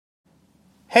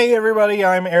Hey everybody,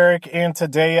 I'm Eric, and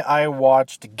today I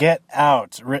watched Get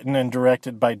Out, written and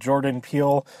directed by Jordan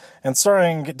Peele, and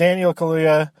starring Daniel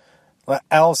Kaluuya,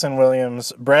 Allison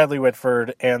Williams, Bradley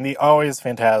Whitford, and the always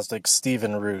fantastic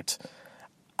Stephen Root.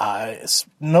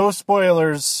 No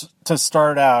spoilers to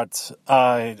start out.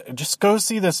 Just go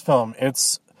see this film.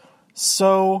 It's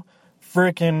so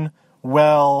freaking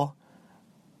well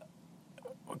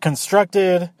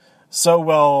constructed, so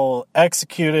well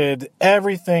executed.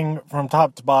 Everything from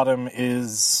top to bottom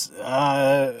is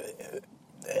a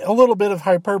little bit of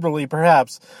hyperbole,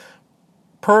 perhaps.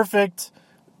 Perfect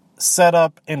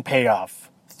setup and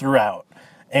payoff throughout.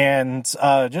 And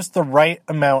just the right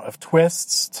amount of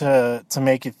twists to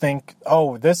make you think,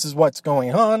 oh, this is what's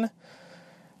going on.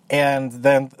 And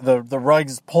then the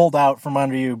rug's pulled out from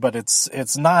under you, but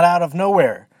it's not out of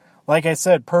nowhere. Like I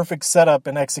said, perfect setup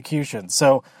and execution.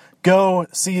 So go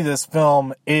see this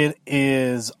film. It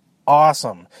is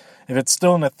awesome. If it's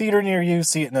still in a theater near you,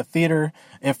 see it in a theater.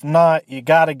 If not, you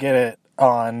gotta get it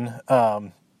on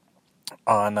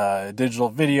digital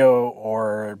video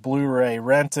or Blu-ray.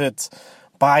 Rent it,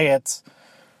 buy it,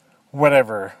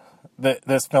 whatever.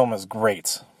 This film is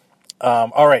great.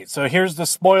 All right, so here's the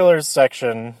spoilers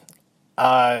section.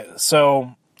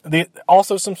 Also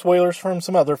some spoilers from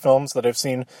some other films that I've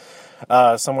seen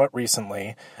somewhat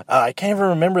recently. I can't even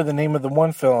remember the name of the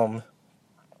one film.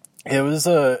 I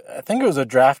think it was a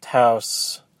Draft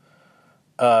House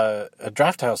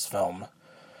film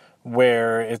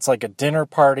where it's like a dinner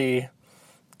party.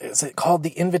 Is it called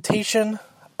The Invitation?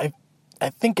 I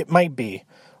think it might be.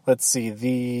 Let's see,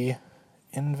 The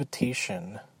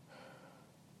Invitation.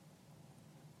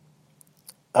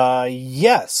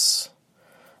 Yes.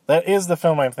 That is the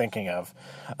film I'm thinking of.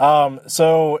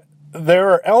 So there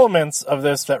are elements of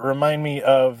this that remind me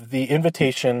of The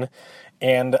Invitation,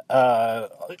 and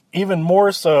even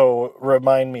more so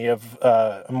remind me of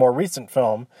a more recent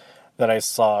film that I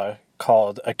saw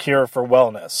called A Cure for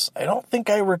Wellness. I don't think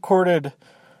I recorded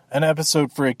an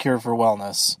episode for A Cure for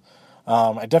Wellness.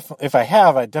 If I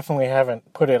have, I definitely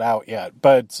haven't put it out yet.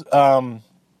 But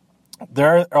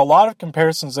there are a lot of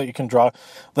comparisons that you can draw.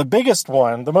 The biggest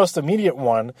one, the most immediate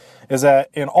one, is that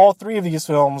in all three of these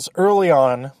films, early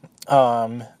on,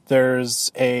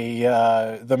 there's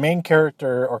the main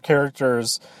character or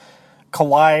characters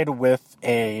collide with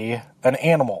an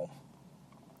animal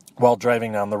while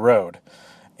driving down the road.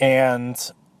 And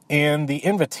in The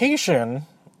Invitation,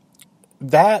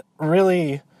 that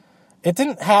really, it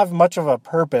didn't have much of a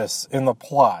purpose in the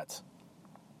plot.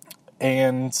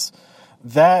 And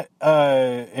that,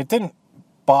 it didn't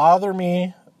bother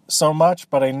me so much,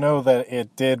 but I know that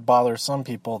it did bother some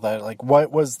people. That, like,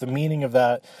 what was the meaning of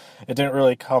that? It didn't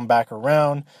really come back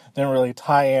around, didn't really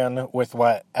tie in with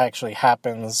what actually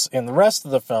happens in the rest of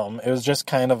the film. It was just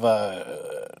kind of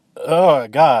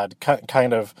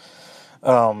kind of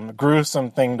gruesome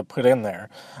thing to put in there.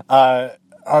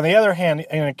 On the other hand,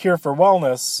 in A Cure for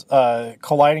Wellness,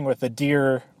 colliding with a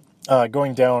deer,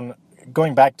 going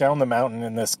back down the mountain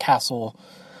in this castle,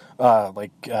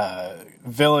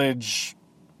 village.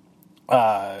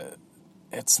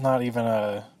 It's not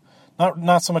even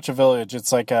not so much a village.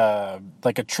 It's like a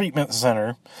treatment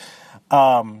center.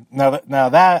 Now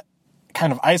that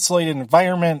kind of isolated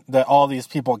environment that all these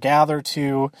people gather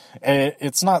to,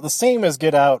 it's not the same as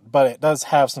Get Out, but it does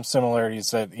have some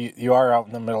similarities. That you are out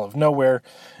in the middle of nowhere.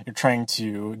 You're trying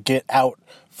to get out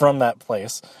from that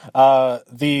place.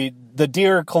 The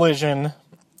deer collision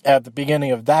at the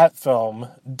beginning of that film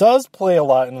does play a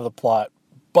lot into the plot,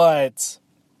 but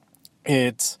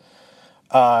it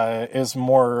is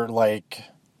more like,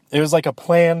 it was like a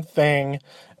planned thing.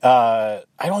 I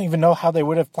don't even know how they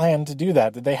would have planned to do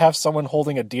that. Did they have someone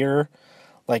holding a deer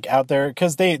like out there?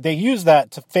 Because they use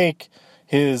that to fake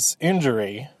his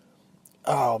injury.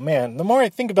 Oh man, the more I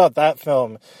think about that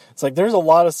film, it's like there's a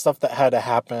lot of stuff that had to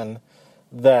happen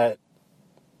that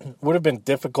would have been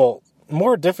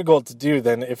more difficult to do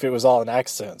than if it was all an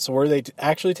accident. So were they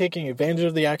actually taking advantage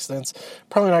of the accidents?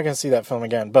 Probably not going to see that film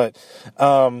again, but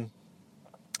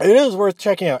it is worth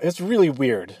checking out. It's really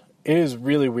weird. It is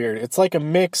really weird. It's like a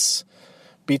mix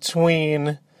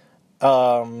between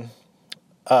it's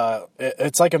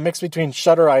like a mix between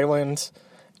Shutter Island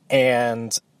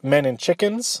and Men in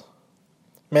Chickens.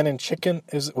 Men in Chicken,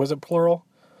 was it plural?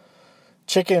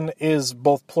 Chicken is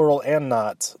both plural and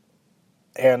not.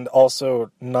 And also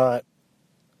not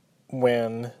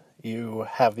when you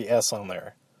have the S on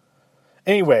there.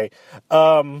 Anyway,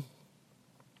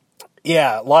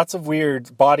 yeah, lots of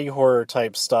weird body horror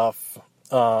type stuff,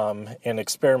 and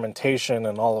experimentation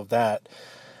and all of that.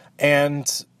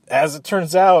 And as it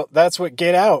turns out, that's what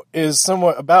Get Out is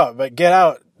somewhat about. But Get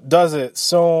Out does it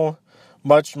so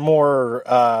much more,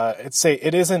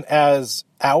 it isn't as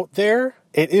out there.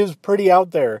 It is pretty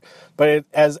out there, but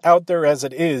as out there as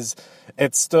it is,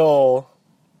 it still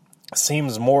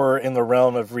seems more in the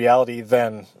realm of reality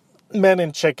than Men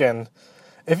in Chicken.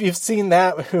 If you've seen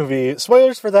that movie,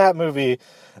 spoilers for that movie,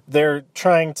 they're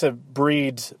trying to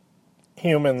breed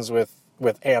humans with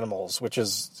animals, which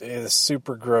is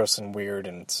super gross and weird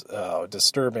and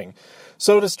disturbing.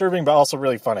 So disturbing, but also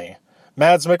really funny.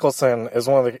 Mads Mikkelsen is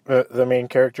one of the main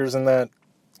characters in that,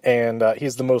 and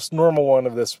he's the most normal one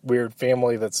of this weird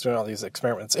family that's doing all these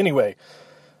experiments. Anyway,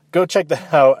 go check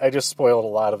that out. I just spoiled a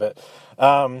lot of it.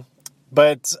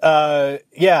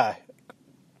 Yeah,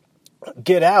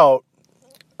 Get Out,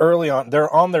 early on,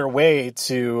 they're on their way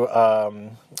to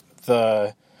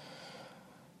the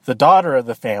daughter of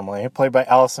the family, played by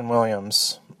Allison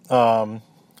Williams.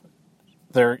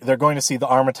 They're going to see the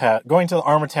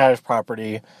Armitage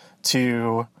property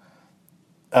to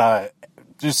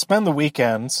just spend the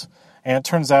weekends, and it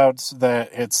turns out that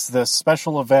it's this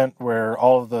special event where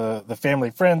all of the family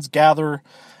friends gather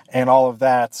and all of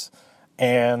that,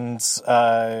 and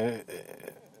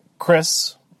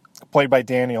Chris, played by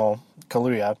Daniel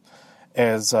Kaluuya,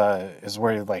 is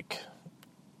where like,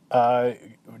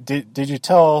 did you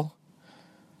tell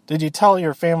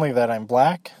your family that I'm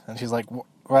black? And she's like,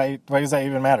 why does that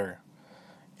even matter?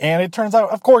 And it turns out,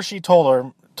 of course, she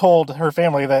told her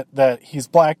family that he's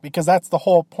black, because that's the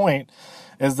whole point,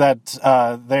 is that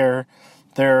they're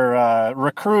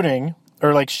recruiting,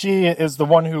 or like she is the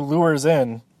one who lures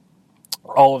in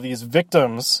all of these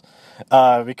victims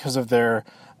because of their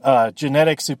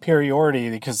genetic superiority,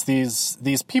 because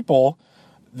these people,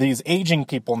 these aging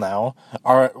people now,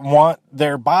 want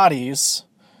their bodies,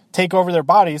 take over their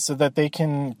bodies so that they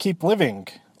can keep living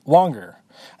longer.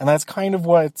 And that's kind of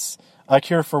what A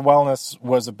Cure for Wellness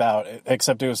was about,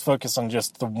 except it was focused on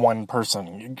just the one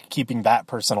person, keeping that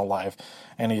person alive.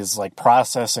 And he's like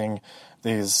processing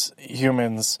these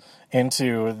humans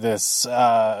into this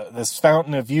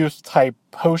fountain of youth type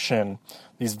potion,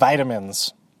 these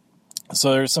vitamins.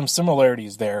 So there's some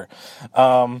similarities there.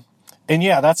 And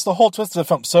yeah, that's the whole twist of the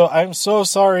film. So I'm so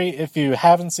sorry if you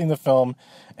haven't seen the film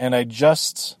and I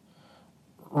just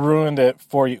ruined it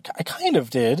for you. I kind of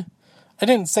did. I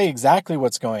didn't say exactly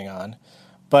what's going on.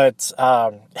 But,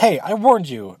 hey, I warned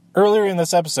you earlier in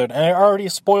this episode, and I already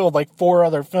spoiled like 4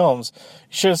 other films.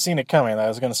 You should have seen it coming. I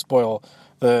was going to spoil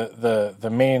the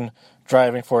main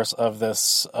driving force of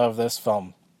this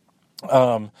film.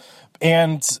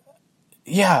 And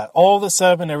yeah, all the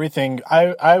setup and everything,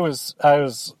 I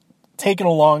was taken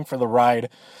along for the ride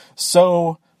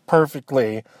so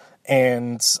perfectly,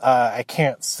 and I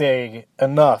can't say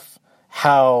enough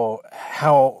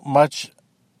how much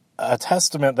a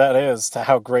testament that is to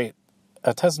how great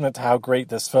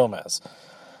this film is.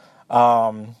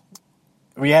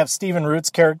 We have Stephen Root's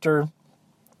character.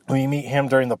 We meet him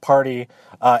during the party.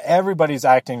 Everybody's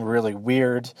acting really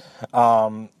weird.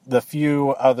 The few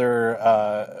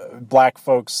other black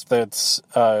folks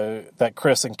that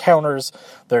Chris encounters,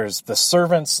 there's the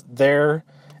servants there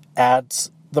at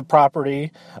the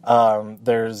property.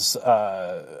 There's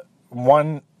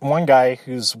one guy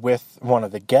who's with one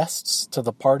of the guests to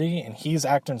the party, and he's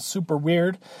acting super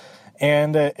weird.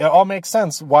 And it all makes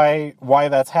sense why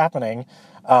that's happening.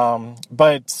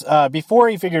 But before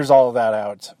he figures all of that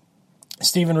out,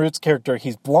 Stephen Root's character,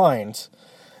 he's blind,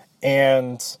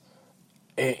 and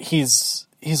he's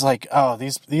like, oh,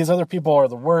 these other people are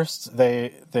the worst.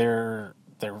 They're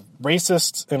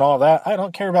racist and all that. I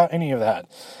don't care about any of that.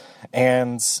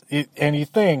 And you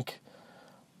think,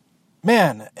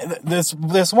 man, this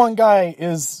one guy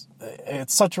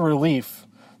it's such a relief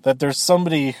that there's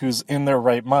somebody who's in their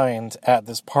right mind at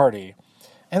this party.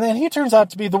 And then he turns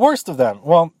out to be the worst of them.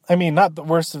 Well, I mean, not the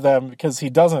worst of them because he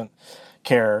doesn't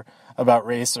care about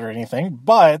race or anything,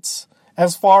 but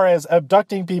as far as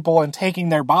abducting people and taking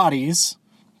their bodies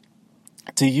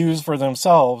to use for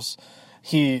themselves,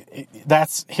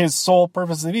 that's his sole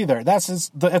purpose to be there. That's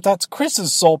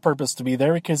Chris's sole purpose to be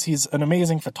there, because he's an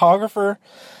amazing photographer,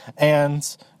 and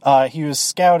he was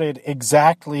scouted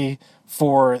exactly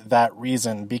for that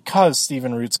reason, because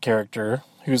Stephen Root's character,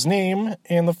 whose name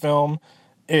in the film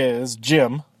is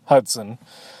Jim Hudson,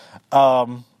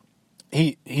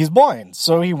 he's blind,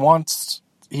 so he wants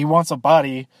a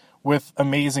body with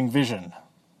amazing vision.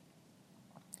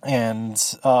 And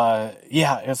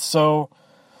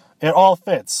it all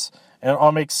fits, and it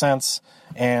all makes sense,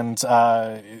 and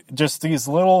just these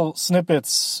little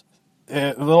snippets,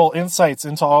 little insights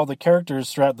into all the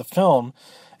characters throughout the film,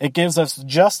 it gives us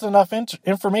just enough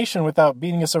information without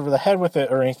beating us over the head with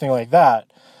it or anything like that,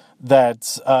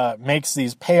 that makes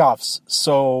these payoffs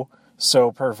so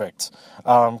so perfect.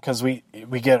 Because we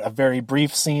get a very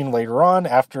brief scene later on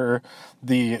after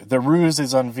the ruse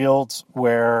is unveiled,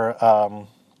 where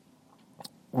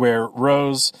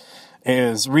Rose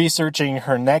is researching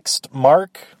her next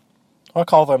mark. I'll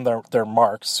call them their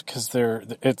marks, because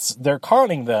they're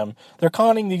conning them. They're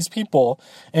conning these people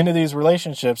into these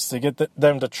relationships to get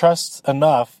them to trust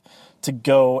enough to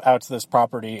go out to this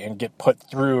property and get put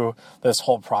through this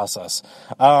whole process.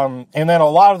 And then a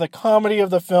lot of the comedy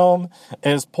of the film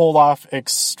is pulled off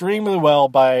extremely well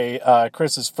by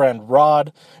Chris's friend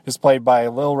Rod, who's played by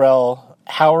Lil Rel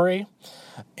Howery.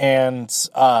 And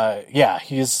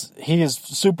he is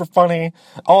super funny.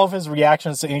 All of his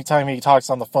reactions to anytime he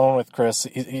talks on the phone with Chris,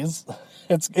 it's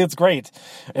great.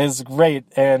 It's great,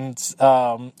 and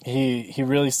he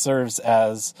really serves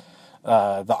as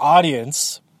the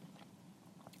audience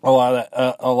a lot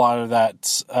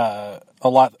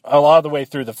of the way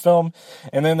through the film.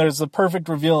 And then there's the perfect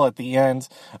reveal at the end.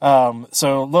 So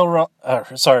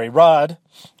Rod,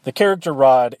 the character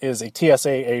Rod, is a TSA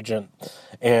agent,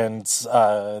 and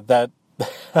that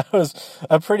was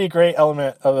a pretty great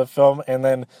element of the film. And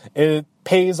then it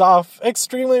pays off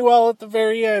extremely well at the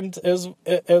very end as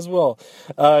well.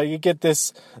 You get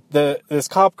this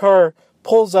cop car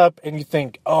pulls up, and you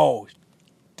think, oh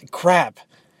crap.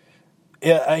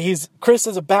 Chris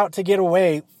is about to get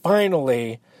away,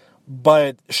 finally,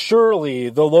 but surely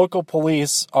the local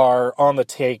police are on the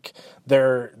take.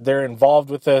 They're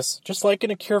involved with this, just like in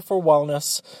A Cure for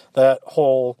Wellness, that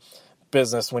whole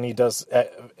business. When he does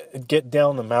get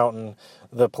down the mountain,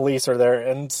 the police are there,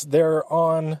 and they're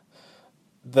on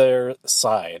their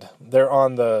side. They're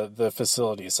on the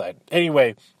facility side.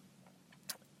 Anyway,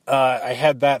 I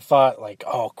had that thought, like,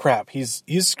 oh crap, he's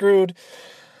screwed.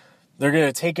 They're going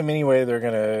to take him anyway. They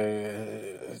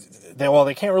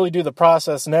can't really do the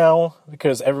process now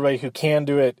because everybody who can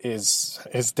do it is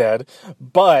dead.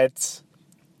 But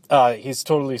he's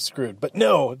totally screwed. But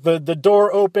no, the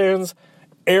door opens,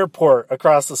 airport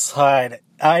across the side.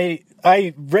 I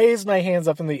raised my hands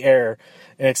up in the air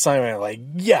in excitement, like,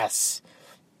 yes,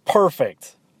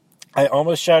 perfect. I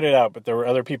almost shouted out, but there were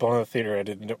other people in the theater. I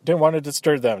didn't want to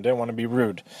disturb them. Didn't want to be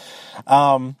rude.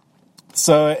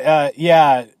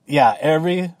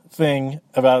 Everything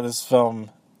about this film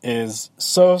is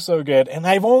so good. And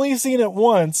I've only seen it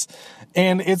once,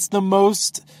 and it's the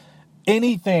most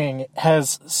anything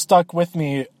has stuck with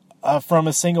me from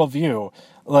a single view.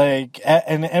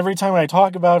 And every time I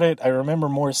talk about it, I remember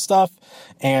more stuff,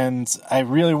 and I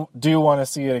really do want to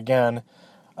see it again.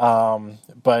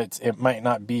 But it might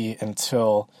not be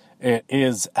until it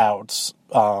is out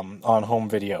on home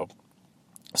video.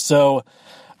 So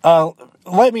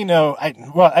let me know.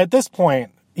 At this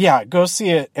point, yeah, go see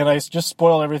it, and I just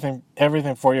spoiled everything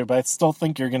for you, but I still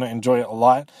think you're going to enjoy it a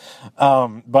lot.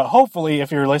 But hopefully,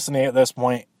 if you're listening at this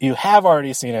point, you have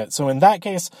already seen it. So in that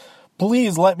case,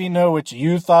 please let me know what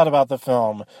you thought about the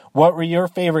film. What were your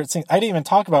favorite scenes? I didn't even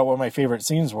talk about what my favorite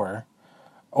scenes were,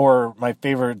 or my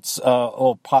favorite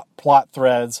little plot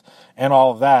threads and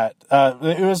all of that.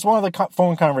 It was one of the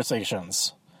phone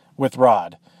conversations with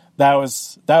Rod. That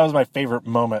was my favorite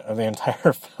moment of the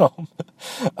entire film.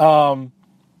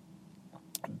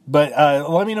 But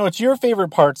let me know what your favorite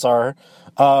parts are.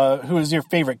 Who is your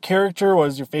favorite character? What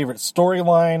is your favorite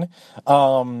storyline?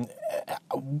 And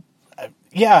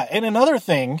another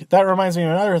thing, that reminds me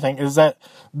of another thing, is that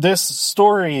this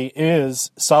story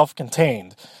is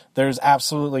self-contained. There's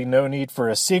absolutely no need for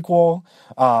a sequel.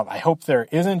 I hope there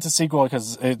isn't a sequel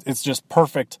because it's just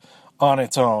perfect on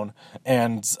its own.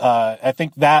 And I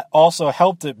think that also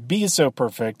helped it be so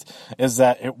perfect, is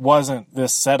that it wasn't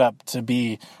this setup to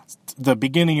be the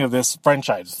beginning of this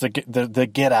franchise, the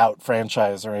Get Out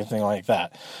franchise or anything like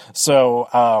that. So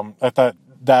I thought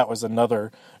that was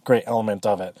another great element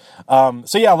of it.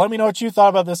 Let me know what you thought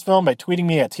about this film by tweeting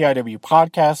me at TIW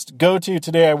Podcast. Go to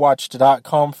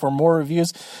todayiwatched.com for more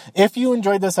reviews. If you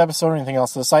enjoyed this episode or anything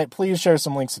else on the site, please share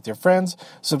some links with your friends.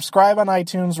 Subscribe on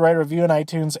iTunes, write a review on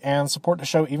iTunes, and support the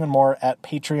show even more at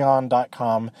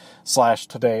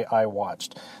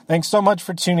patreon.com/todayiwatched. Thanks so much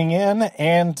for tuning in,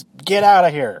 and get out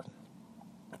of here.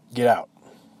 Get out.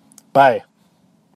 Bye.